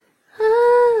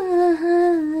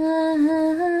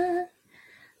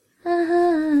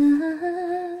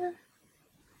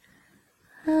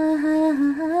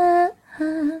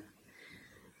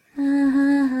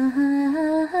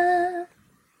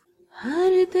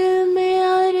दिल में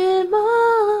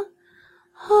अरमां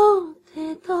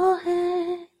होते तो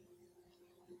हैं,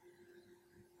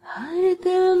 हर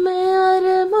दिल में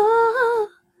अरमां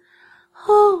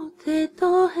होते तो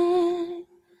हैं,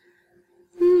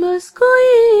 बस कोई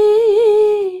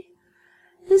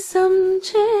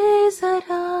समझे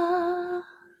जरा।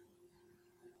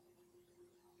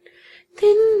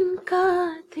 तिनका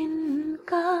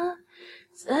तिनका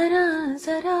जरा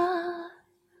जरा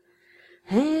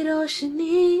है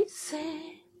रोशनी से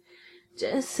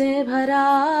जैसे भरा।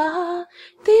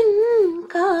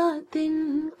 तिनका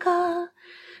तिनका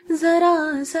जरा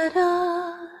जरा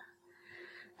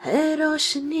है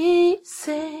रोशनी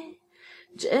से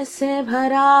जैसे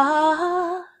भरा।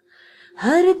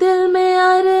 हर दिल में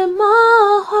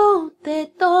अरमां होते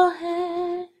तो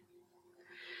हैं,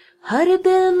 हर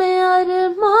दिल में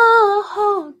अरमां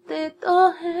होते तो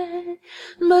हैं,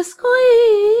 बस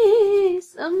कोई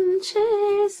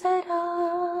समझे जरा।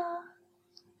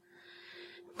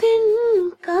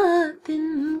 तिनका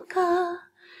तिनका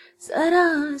जरा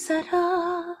जरा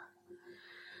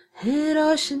है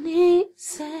रोशनी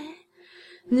से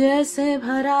जैसे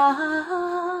भरा।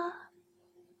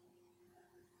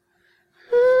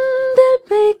 दिल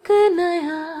पे एक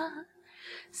नया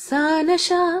सा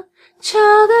नशा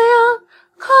छा गया,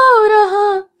 खो रहा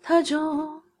था जो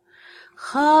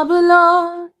ख्वाब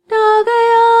लौट आ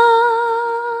गया।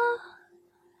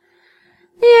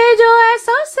 ये जो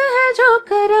एहसास है जो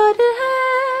करार है,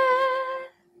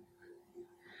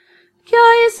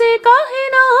 क्या इसी का ही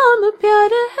नाम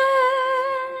प्यार है।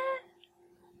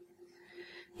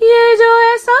 ये जो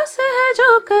एहसास है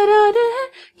जो करार है,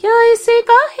 क्या इसी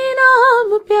का ही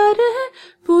नाम प्यार है।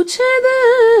 पूछे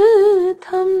दिल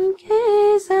थम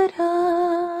के जरा।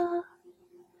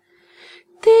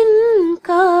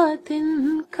 तिनका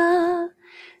तिनका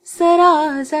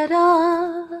जरा जरा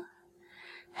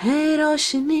है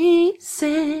रोशनी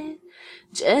से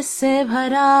जैसे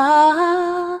भरा।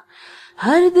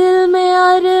 हर दिल में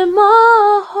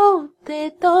अरमां होते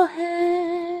तो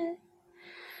हैं,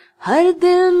 हर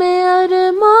दिल में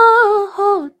अरमां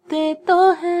होते तो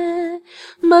हैं,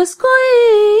 बस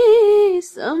कोई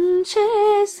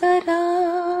समझे जरा।